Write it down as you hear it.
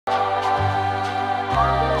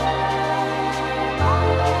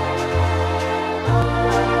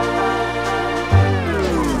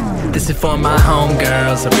This is for my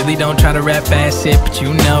homegirls. I really don't try to rap fast shit, but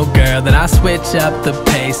you know, girl, that I switch up the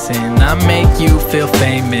pace and I make you feel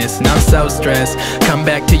famous. And I'm so stressed, come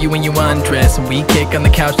back to you when you undress, and we kick on the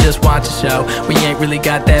couch, just watch a show. We ain't really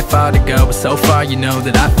got that far to go, but so far you know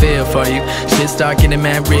that I feel for you. Shit start getting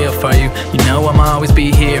mad real for you. You know I'ma always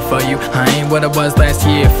be here for you. I ain't what I was last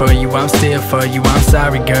year for you, I'm still for you. I'm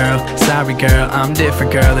sorry girl, I'm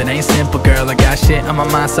different girl. It ain't simple girl, I got shit on my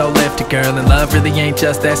mind so lifted girl. And love really ain't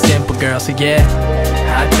just that simple girl. So yeah,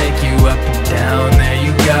 I take you up and down, there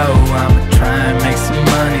you go. I'ma try and make some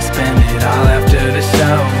money, spend it all after the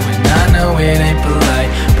show. And I know it ain't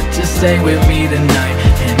polite, but just stay with me tonight,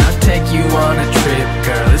 and I'll take you on a trip,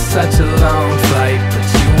 girl. It's such a long flight, but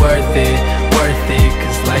you worth it,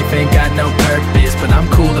 cause life ain't got no purpose. But I'm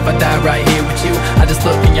cool if I die right here with you. I just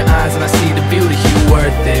look in your eyes and I see the beauty. You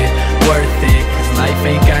worth it, cause life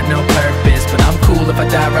ain't got no purpose. But I'm cool if I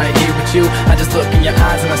die right here with you. I just look in your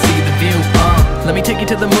eyes and I see the view. Let me take you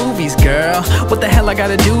to the movies, girl. What the hell I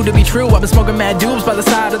gotta do to be true? I've been smoking mad dubs by the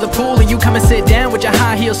side of the pool, and you come and sit down with your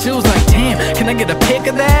high heel shoes. Like damn, can I get a pic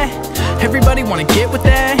of that? Everybody wanna get with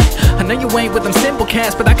that. I know you ain't with them simple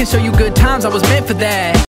cats, but I can show you good times, I was meant for that.